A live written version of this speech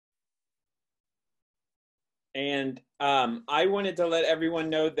And I wanted to let everyone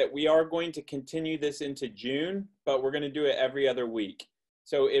know that we are going to continue this into June, but we're going to do it every other week.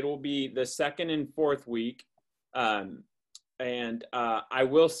 So it will be the second and fourth week. I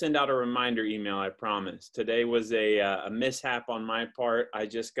will send out a reminder email, I promise. Today was a mishap on my part. I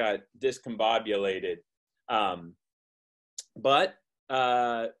just got discombobulated. But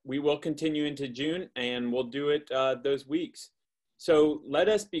we will continue into June, and we'll do it those weeks. So let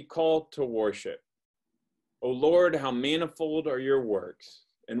us be called to worship. O Lord, how manifold are your works.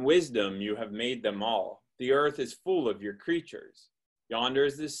 In wisdom you have made them all. The earth is full of your creatures. Yonder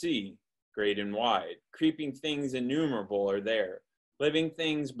is the sea, great and wide. Creeping things innumerable are there, living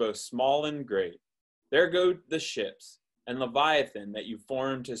things both small and great. There go the ships, and Leviathan that you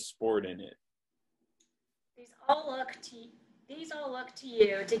formed to sport in it. These all look to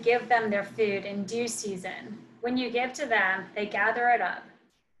you to give them their food in due season. When you give to them, they gather it up.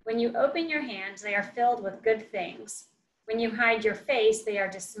 When you open your hands, they are filled with good things. When you hide your face, they are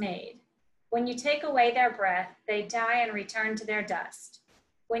dismayed. When you take away their breath, they die and return to their dust.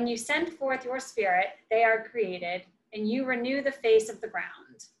 When you send forth your spirit, they are created, and you renew the face of the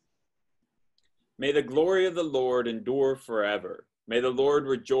ground. May the glory of the Lord endure forever. May the Lord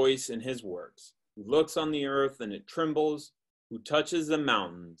rejoice in his works, who looks on the earth and it trembles, who touches the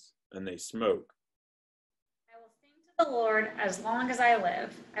mountains and they smoke. I will sing to the Lord as long as I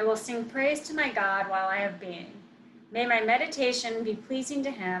live. I will sing praise to my God while I have being. May my meditation be pleasing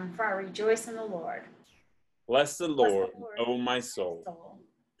to him, for I rejoice in the Lord. Bless the Lord, O my soul.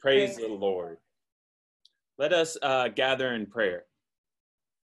 Praise the Lord. Let us gather in prayer.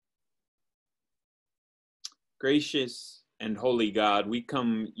 Gracious and holy God, we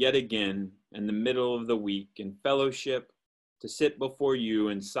come yet again in the middle of the week in fellowship to sit before you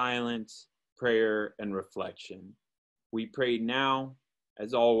in silence, prayer, and reflection. We pray now,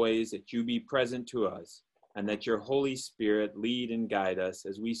 as always, that you be present to us and that your Holy Spirit lead and guide us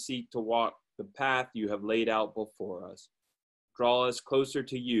as we seek to walk the path you have laid out before us. Draw us closer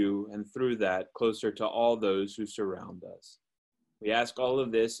to you, and through that, closer to all those who surround us. We ask all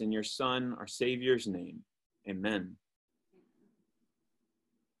of this in your Son, our Savior's name. Amen.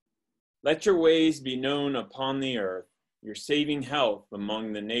 Let your ways be known upon the earth, your saving health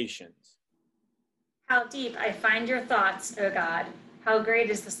among the nations. How deep I find your thoughts, O God. How great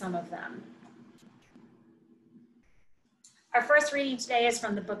is the sum of them. Our first reading today is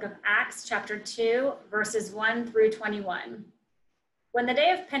from the book of Acts, chapter 2, verses 1 through 21. When the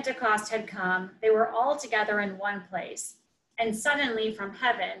day of Pentecost had come, they were all together in one place. And suddenly from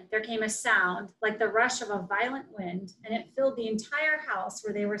heaven there came a sound like the rush of a violent wind, and it filled the entire house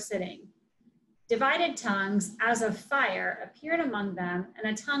where they were sitting. Divided tongues, as of fire, appeared among them,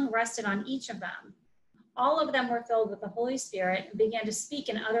 and a tongue rested on each of them. All of them were filled with the Holy Spirit and began to speak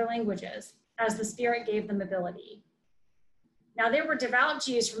in other languages, as the Spirit gave them ability. Now there were devout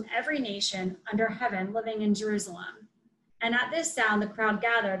Jews from every nation under heaven living in Jerusalem. And at this sound the crowd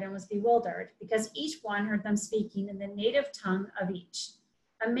gathered and was bewildered, because each one heard them speaking in the native tongue of each.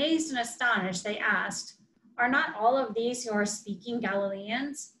 Amazed and astonished, they asked, "Are not all of these who are speaking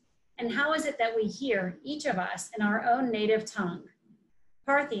Galileans? And how is it that we hear, each of us, in our own native tongue?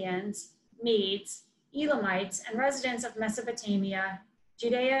 Parthians, Medes, Elamites, and residents of Mesopotamia,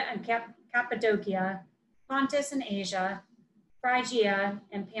 Judea and Cappadocia, Pontus and Asia, Phrygia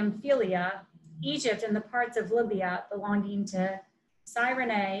and Pamphylia, Egypt and the parts of Libya belonging to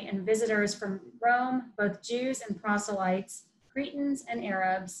Cyrene, and visitors from Rome, both Jews and proselytes, Cretans and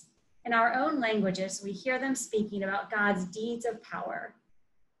Arabs. In our own languages, we hear them speaking about God's deeds of power."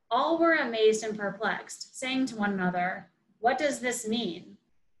 All were amazed and perplexed, saying to one another, "What does this mean?"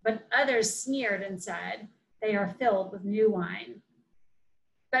 But others sneered and said, "They are filled with new wine."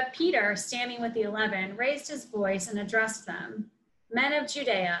 But Peter, standing with the 11, raised his voice and addressed them. "Men of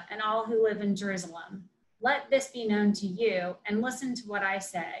Judea and all who live in Jerusalem, let this be known to you, and listen to what I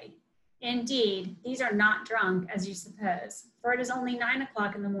say. Indeed, these are not drunk, as you suppose, for it is only 9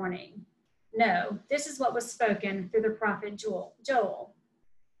 o'clock in the morning. No, this is what was spoken through the prophet Joel.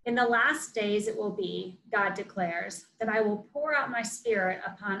 In the last days it will be, God declares, that I will pour out my spirit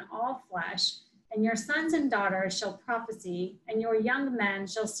upon all flesh, and your sons and daughters shall prophesy, and your young men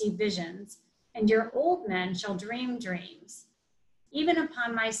shall see visions, and your old men shall dream dreams. Even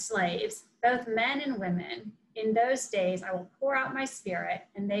upon my slaves, both men and women, in those days I will pour out my spirit,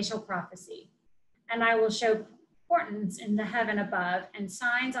 and they shall prophesy. And I will show portents in the heaven above, and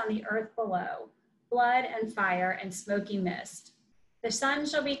signs on the earth below, blood and fire and smoky mist. The sun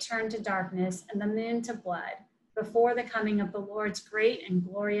shall be turned to darkness, and the moon to blood, before the coming of the Lord's great and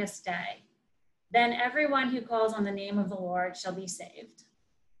glorious day. Then everyone who calls on the name of the Lord shall be saved."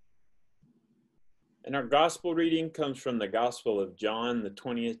 And our gospel reading comes from the Gospel of John, the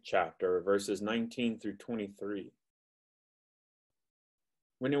 20th chapter, verses 19 through 23.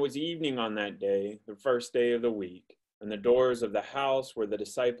 When it was evening on that day, the first day of the week, and the doors of the house where the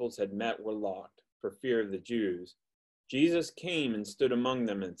disciples had met were locked for fear of the Jews, Jesus came and stood among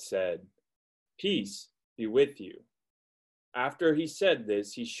them and said, "Peace be with you." After he said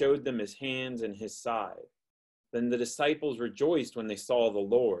this, he showed them his hands and his side. Then the disciples rejoiced when they saw the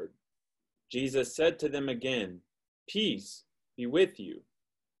Lord. Jesus said to them again, "Peace be with you.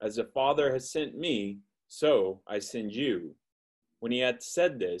 As the Father has sent me, so I send you." When he had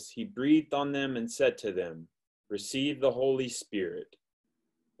said this, he breathed on them and said to them, "Receive the Holy Spirit.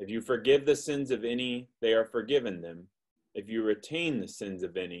 If you forgive the sins of any, they are forgiven them. If you retain the sins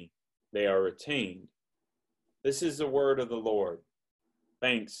of any, they are retained." This is the word of the Lord.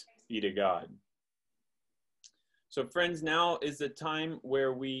 Thanks be to God. So friends, now is the time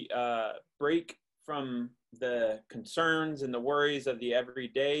where we break from the concerns and the worries of the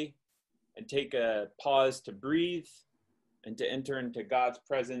everyday and take a pause to breathe and to enter into God's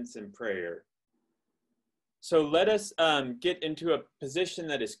presence in prayer. So let us get into a position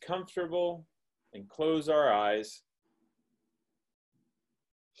that is comfortable and close our eyes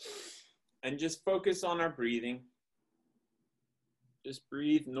and just focus on our breathing. Just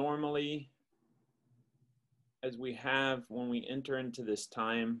breathe normally as we have when we enter into this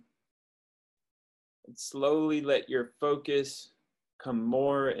time. And slowly let your focus come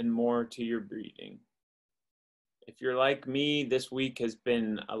more and more to your breathing. If you're like me, this week has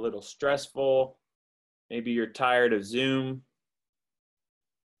been a little stressful. Maybe you're tired of Zoom.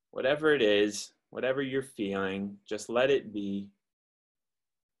 Whatever it is, whatever you're feeling, just let it be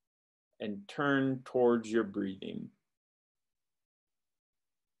and turn towards your breathing.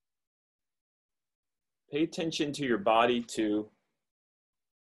 Pay attention to your body too.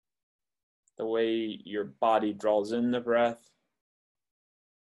 The way your body draws in the breath,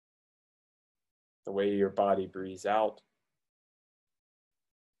 the way your body breathes out.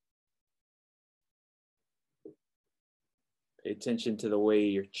 Pay attention to the way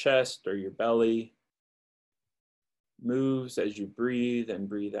your chest or your belly moves as you breathe and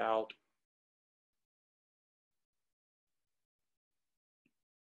breathe out.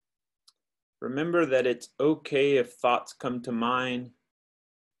 Remember that it's okay if thoughts come to mind.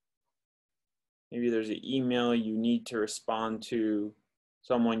 Maybe there's an email you need to respond to,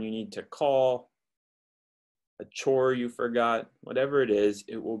 someone you need to call, a chore you forgot. Whatever it is,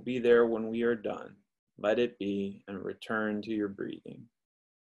 it will be there when we are done. Let it be and return to your breathing.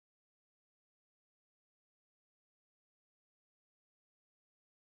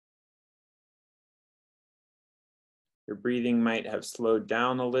 Your breathing might have slowed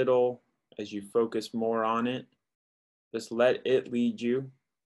down a little as you focus more on it. Just let it lead you.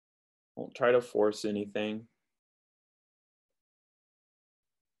 Don't try to force anything.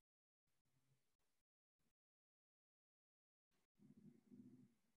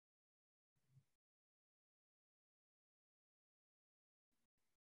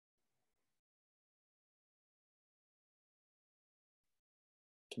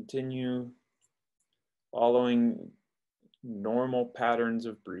 Continue following normal patterns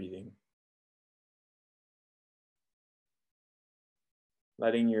of breathing.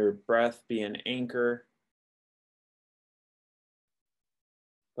 Letting your breath be an anchor.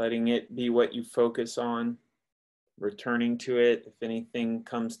 Letting it be what you focus on. Returning to it if anything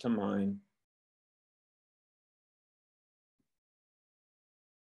comes to mind.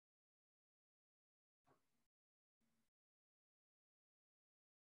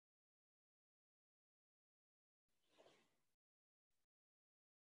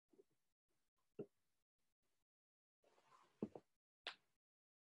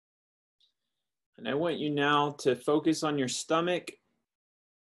 And I want you now to focus on your stomach.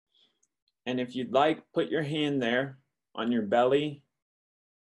 And if you'd like, put your hand there on your belly,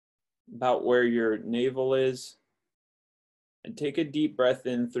 about where your navel is. And take a deep breath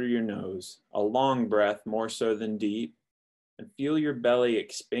in through your nose, a long breath more so than deep. And feel your belly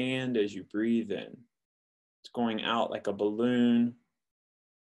expand as you breathe in. It's going out like a balloon.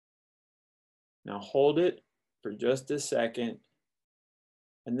 Now hold it for just a second.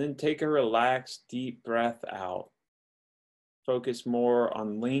 And then take a relaxed, deep breath out. Focus more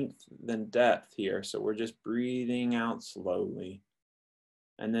on length than depth here. So we're just breathing out slowly.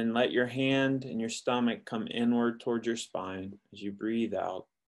 And then let your hand and your stomach come inward towards your spine as you breathe out.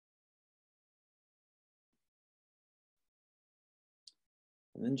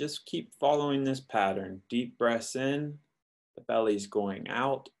 And then just keep following this pattern. Deep breaths in, the belly's going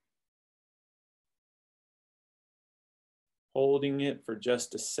out. Holding it for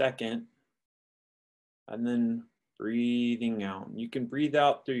just a second. And then breathing out. You can breathe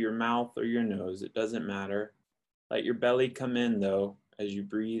out through your mouth or your nose. It doesn't matter. Let your belly come in, though, as you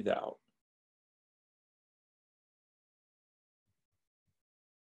breathe out.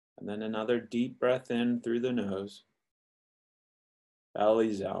 And then another deep breath in through the nose.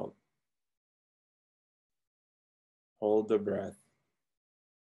 Belly's out. Hold the breath.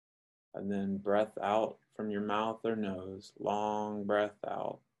 And then breath out from your mouth or nose. Long breath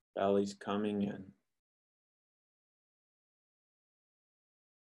out. Belly's coming in.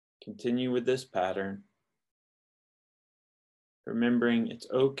 Continue with this pattern. Remembering it's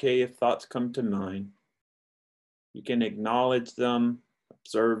okay if thoughts come to mind. You can acknowledge them,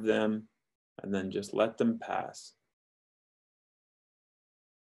 observe them, and then just let them pass.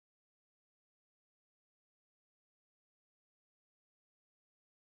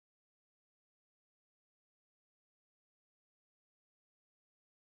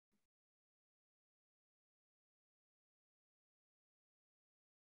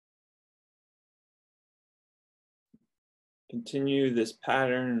 Continue this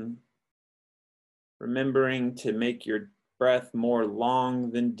pattern, remembering to make your breath more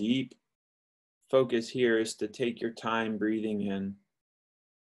long than deep. Focus here is to take your time breathing in,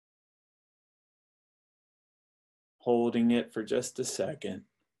 holding it for just a second,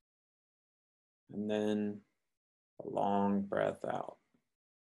 and then a long breath out.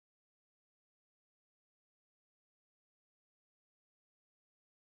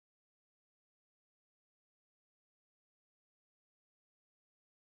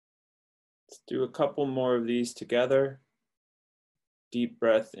 Let's do a couple more of these together. Deep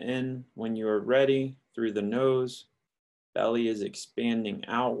breath in when you are ready through the nose. Belly is expanding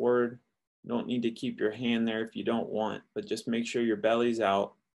outward. You don't need to keep your hand there if you don't want, but just make sure your belly's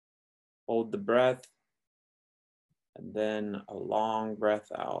out. Hold the breath, and then a long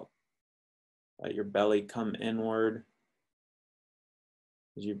breath out. Let your belly come inward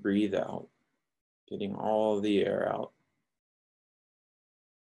as you breathe out, getting all the air out.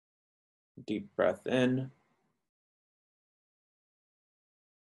 Deep breath in.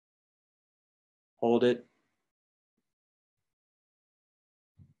 Hold it.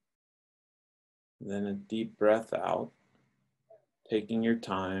 Then a deep breath out, taking your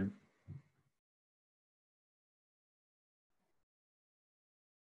time.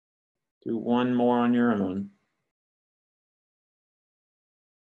 Do one more on your own.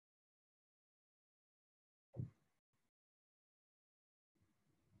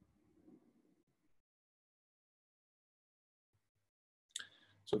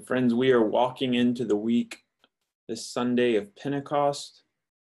 So friends, we are walking into the week, this Sunday of Pentecost,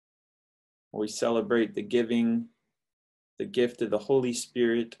 where we celebrate the giving, the gift of the Holy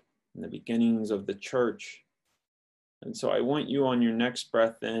Spirit, and the beginnings of the church. And so I want you on your next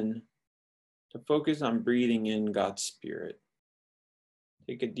breath in to focus on breathing in God's Spirit.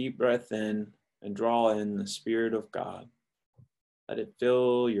 Take a deep breath in and draw in the Spirit of God. Let it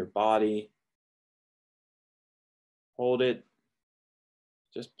fill your body. Hold it.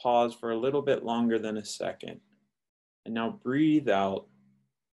 Just pause for a little bit longer than a second. And now breathe out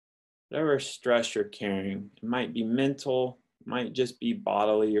whatever stress you're carrying. It might be mental, it might just be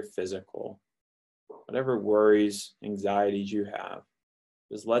bodily or physical. Whatever worries, anxieties you have,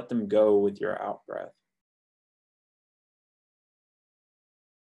 just let them go with your out breath.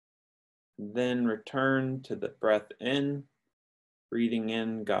 Then return to the breath in, breathing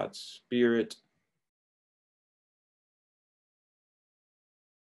in God's Spirit.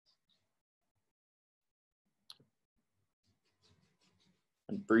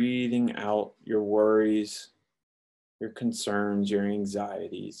 And breathing out your worries, your concerns, your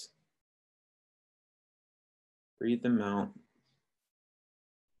anxieties. Breathe them out.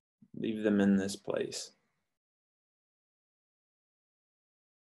 Leave them in this place.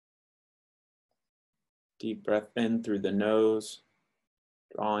 Deep breath in through the nose,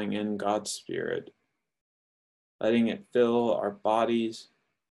 drawing in God's Spirit, letting it fill our bodies.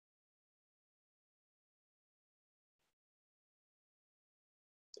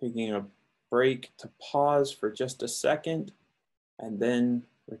 Taking a break to pause for just a second, and then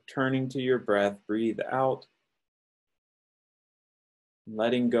returning to your breath, breathe out,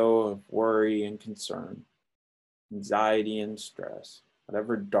 letting go of worry and concern, anxiety and stress,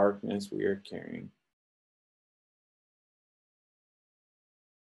 whatever darkness we are carrying.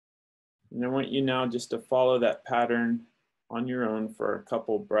 And I want you now just to follow that pattern on your own for a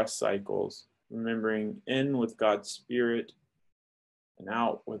couple breath cycles, remembering in with God's Spirit and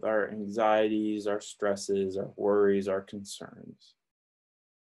out with our anxieties, our stresses, our worries, our concerns.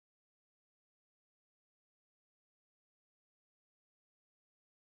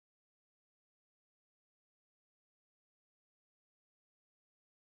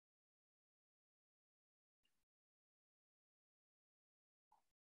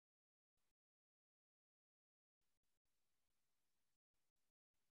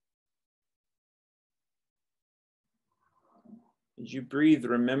 As you breathe,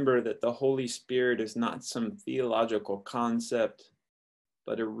 remember that the Holy Spirit is not some theological concept,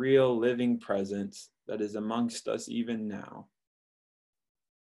 but a real living presence that is amongst us even now.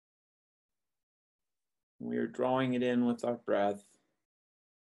 We are drawing it in with our breath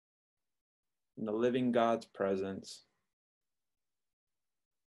in the living God's presence.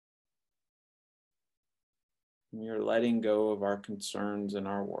 We are letting go of our concerns and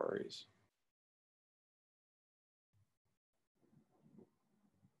our worries.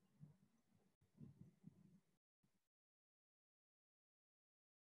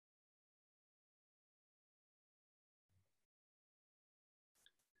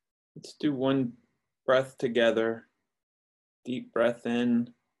 Let's do one breath together. Deep breath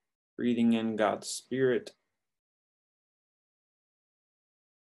in, breathing in God's Spirit.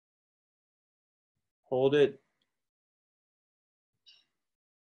 Hold it.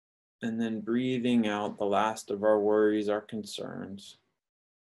 And then breathing out the last of our worries, our concerns.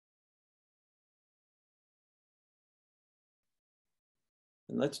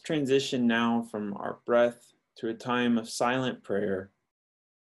 And let's transition now from our breath to a time of silent prayer.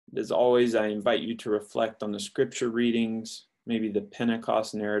 As always, I invite you to reflect on the scripture readings, maybe the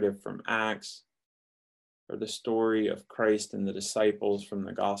Pentecost narrative from Acts, or the story of Christ and the disciples from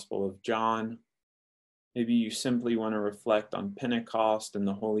the Gospel of John. Maybe you simply want to reflect on Pentecost and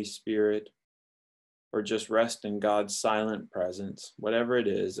the Holy Spirit, or just rest in God's silent presence. Whatever it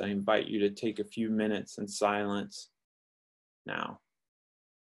is, I invite you to take a few minutes in silence now.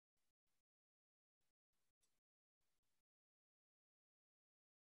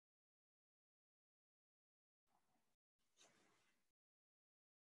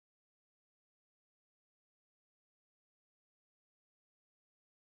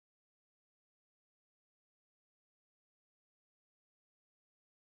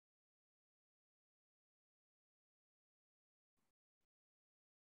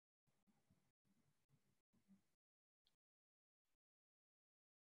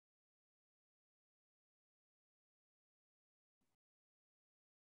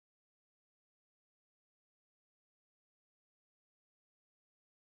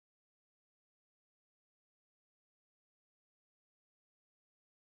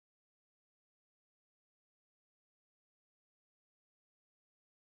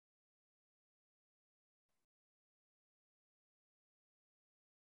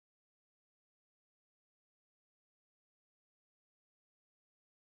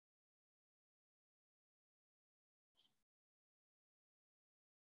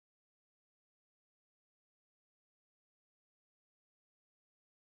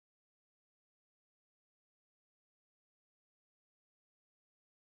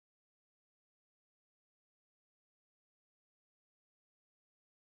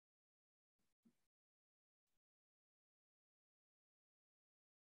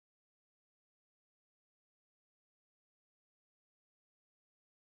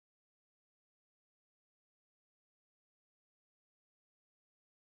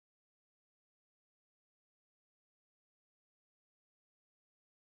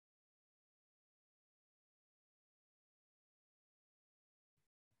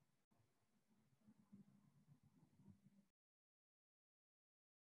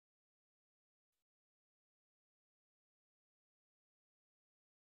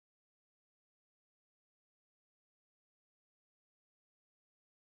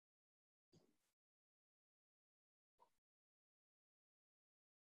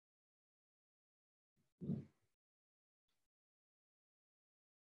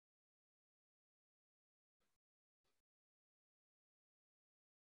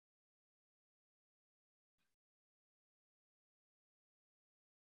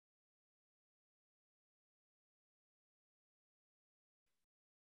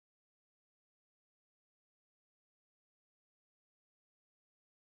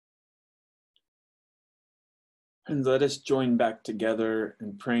 And let us join back together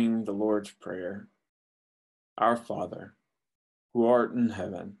in praying the Lord's Prayer. Our Father, who art in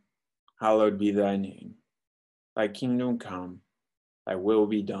heaven, hallowed be thy name. Thy kingdom come, thy will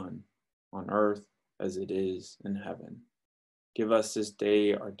be done, on earth as it is in heaven. Give us this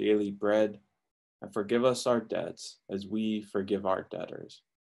day our daily bread, and forgive us our debts as we forgive our debtors.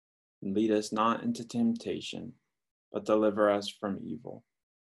 And lead us not into temptation, but deliver us from evil.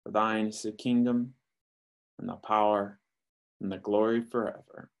 For thine is the kingdom, and the power, and the glory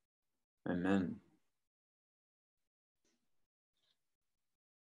forever. Amen.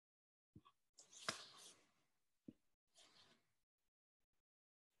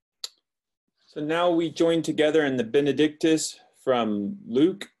 So now we join together in the Benedictus from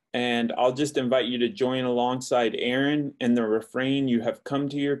Luke And I'll just invite you to join alongside Aaron in the refrain, "You have come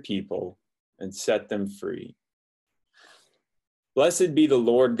to your people and set them free." Blessed be the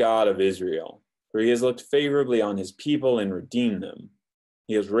Lord God of Israel, for he has looked favorably on his people and redeemed them.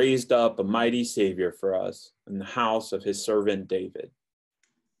 He has raised up a mighty Savior for us in the house of his servant David.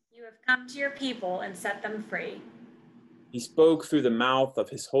 You have come to your people and set them free. He spoke through the mouth of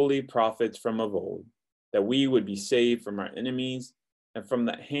his holy prophets from of old, that we would be saved from our enemies and from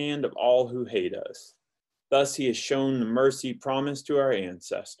the hand of all who hate us. Thus he has shown the mercy promised to our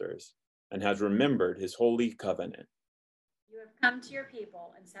ancestors and has remembered his holy covenant. You have come to your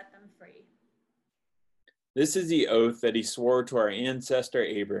people and set them free. This is the oath that he swore to our ancestor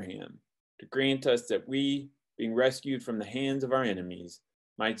Abraham, to grant us that we, being rescued from the hands of our enemies,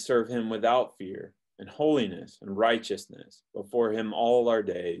 might serve him without fear, in holiness and righteousness before him all our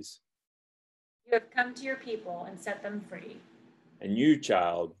days. You have come to your people and set them free. And you,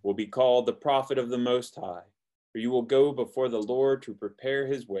 child, will be called the prophet of the Most High, for you will go before the Lord to prepare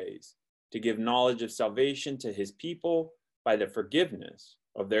his ways, to give knowledge of salvation to his people by the forgiveness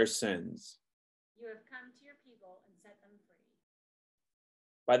of their sins. You have come to your people and set them free.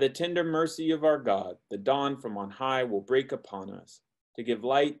 By the tender mercy of our God, the dawn from on high will break upon us, to give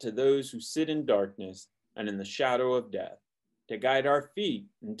light to those who sit in darkness and in the shadow of death, to guide our feet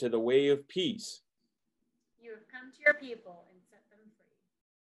into the way of peace. You have come to your people and set them free.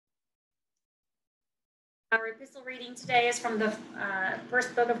 Our epistle reading today is from the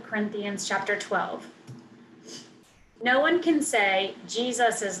first book of Corinthians, chapter 12. No one can say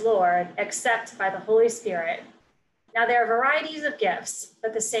Jesus is Lord except by the Holy Spirit. Now there are varieties of gifts,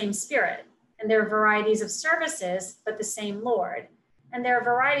 but the same Spirit. And there are varieties of services, but the same Lord. And there are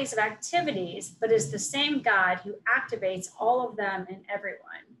varieties of activities, but it is the same God who activates all of them in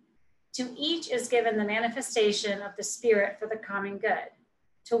everyone. To each is given the manifestation of the Spirit for the common good.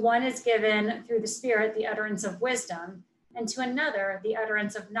 To one is given through the Spirit the utterance of wisdom, and to another the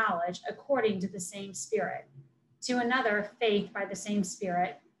utterance of knowledge according to the same Spirit. To another faith by the same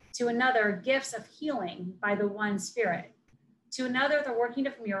Spirit. To another gifts of healing by the one Spirit. To another the working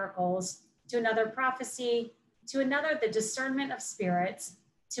of miracles. To another prophecy. To another the discernment of spirits.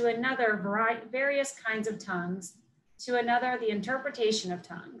 To another various kinds of tongues. To another the interpretation of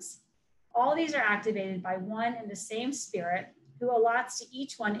tongues. All these are activated by one and the same Spirit, who allots to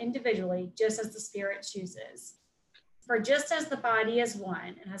each one individually just as the Spirit chooses. For just as the body is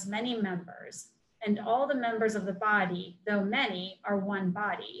one and has many members, and all the members of the body, though many, are one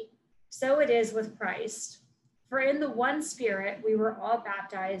body, so it is with Christ. For in the one Spirit we were all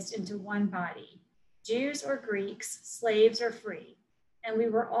baptized into one body, Jews or Greeks, slaves or free, and we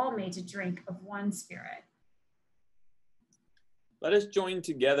were all made to drink of one Spirit. Let us join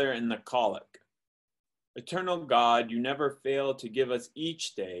together in the collect. Eternal God, you never fail to give us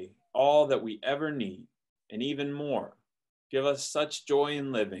each day all that we ever need, and even more. Give us such joy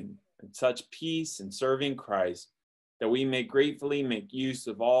in living and such peace in serving Christ, that we may gratefully make use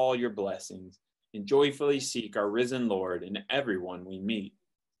of all your blessings and joyfully seek our risen Lord in everyone we meet.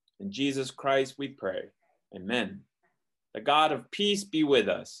 In Jesus Christ we pray. Amen. The God of peace be with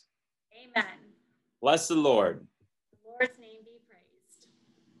us. Amen. Bless the Lord. The Lord's name be praised.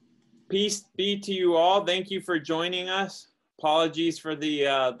 Peace be to you all. Thank you for joining us. Apologies for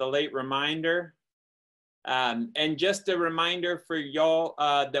the late reminder. And just a reminder for y'all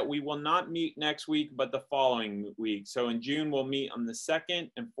that we will not meet next week, but the following week. So in June, we'll meet on the 2nd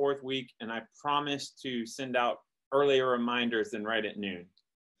and 4th week, and I promise to send out earlier reminders than right at noon.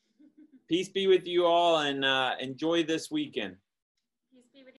 Peace be with you all, and enjoy this weekend.